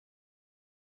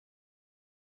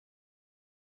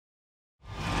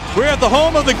We're at the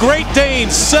home of the Great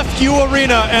Danes, CEFCU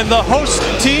Arena, and the host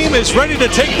team is ready to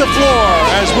take the floor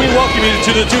as we welcome you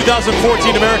to the 2014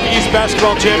 America East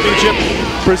Basketball Championship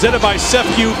presented by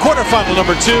CEFCU, quarterfinal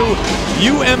number 2,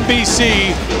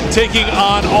 UMBC taking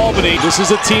on Albany. This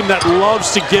is a team that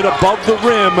loves to get above the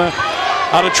rim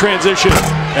out of transition.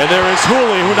 And there is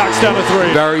Hooley, who knocks down a three.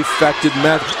 Very effective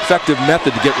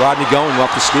method to get Rodney going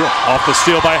off the steal. Off the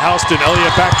steal by Houston.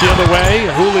 Elliott back the other way.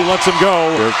 Hooley lets him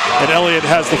go. And Elliott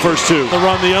has the first two. The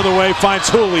run the other way finds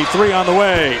Hooley. Three on the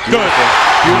way. Good.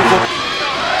 Beautiful.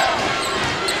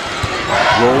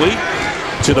 Rowley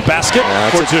to the basket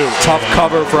for two. Tough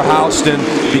cover for Houston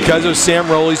because of Sam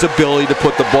Rowley's ability to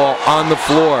put the ball on the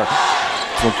floor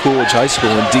from Coolidge High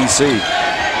School in D.C.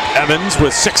 Evans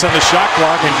with 6 on the shot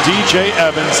clock, and DJ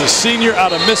Evans, the senior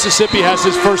out of Mississippi, has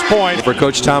his first point. For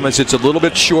Coach Thomas, it's a little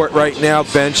bit short right now,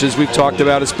 bench, as we've talked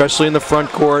about, especially in the front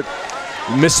court.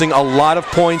 Missing a lot of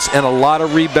points and a lot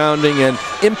of rebounding and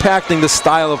impacting the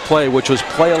style of play, which was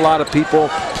play a lot of people,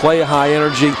 play high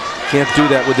energy. Can't do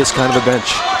that with this kind of a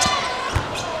bench.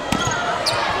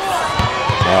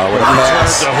 What a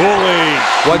pass. To Hooley.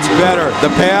 What's better,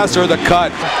 the pass or the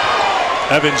cut?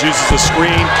 Evans uses the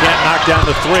screen, can't knock down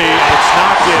the three. It's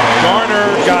knocked in.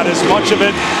 Garner got as much of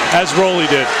it as Rowley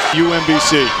did.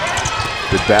 UMBC.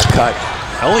 Good back cut.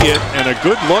 Elliott, and a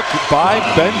good look by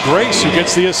Ben Grace, who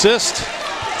gets the assist.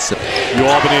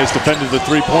 Albany has defended the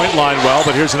three-point line well,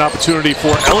 but here's an opportunity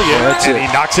for Elliott, and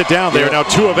he knocks it down. They are now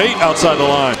 2 of 8 outside the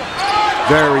line.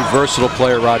 Very versatile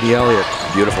player, Rodney Elliott.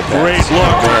 Beautiful pass. Great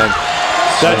look. Man.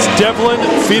 That's Devlin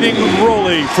feeding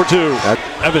Rowley for 2.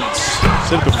 Evans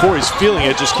said before he's feeling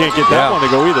it, just can't get that one to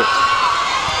go either.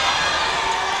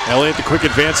 Elliott, the quick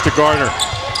advance to Garner.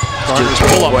 Garner's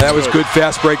pull-up. That was good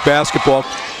fast break basketball.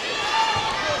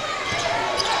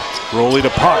 Rowley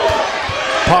to Puck.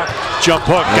 Puck, jump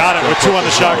hook, got it with 2 on the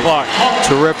shot clock.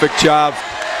 Terrific job.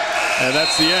 And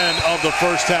that's the end of the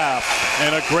first half.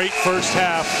 And a great first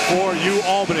half for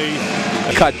Albany.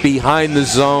 Cut behind the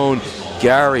zone.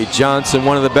 Gary Johnson,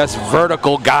 one of the best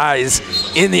vertical guys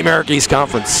in the America East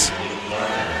Conference.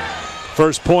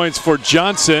 First points for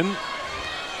Johnson.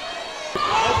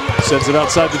 Sends it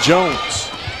outside to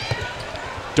Jones.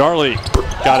 Darley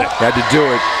got it. Had to do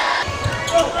it.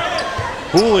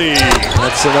 Hooley.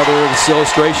 That's another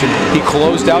illustration. He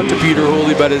closed out to Peter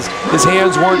Hooley, but his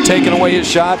hands weren't taking away his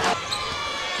shot.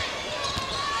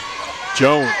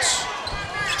 Jones.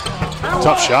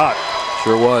 Tough shot.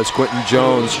 Sure was. Quentin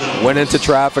Jones went into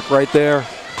traffic right there.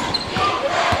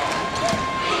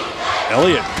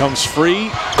 Elliott comes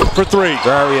free for 3.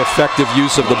 Very effective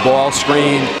use of the ball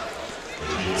screen.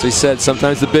 As he said,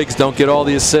 sometimes the bigs don't get all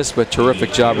the assists, but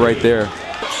terrific job right there.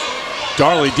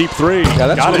 Darley, deep 3. Yeah,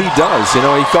 that's what he does. You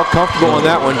know, he felt comfortable on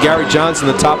that one. Gary Johnson,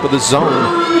 the top of the zone,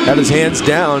 had his hands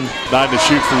down. 9 to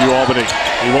shoot for Albany.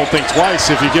 He won't think twice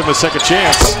if you give him a second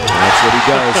chance. That's what he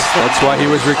does. That's why he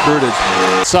was recruited.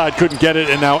 Side couldn't get it,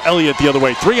 and now Elliott the other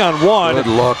way. 3-on-1. Good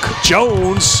look.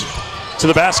 Jones to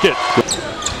the basket.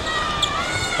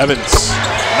 Evans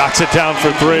knocks it down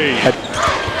for 3.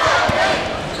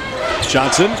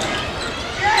 Johnson.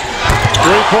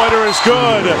 Three-pointer is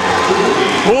good.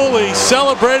 Hooley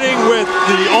celebrating with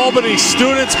the Albany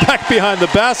students back behind the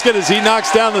basket as he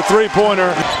knocks down the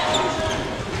three-pointer.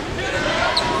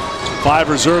 5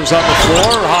 reserves on the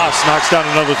floor. Haas knocks down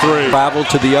another 3. Travel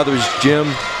to the others'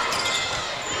 gym.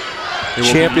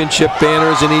 Championship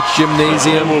banners in each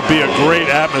gymnasium. It will be a great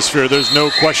atmosphere. There's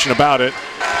no question about it.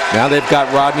 Now they've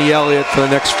got Rodney Elliott for the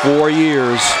next 4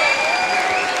 years.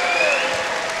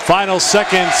 Final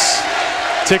seconds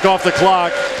tick off the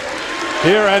clock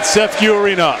here at CEFCU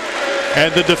Arena.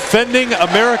 And the defending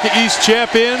America East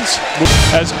champions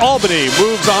as Albany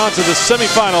moves on to the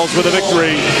semifinals with a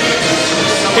victory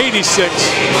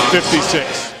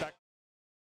 86-56.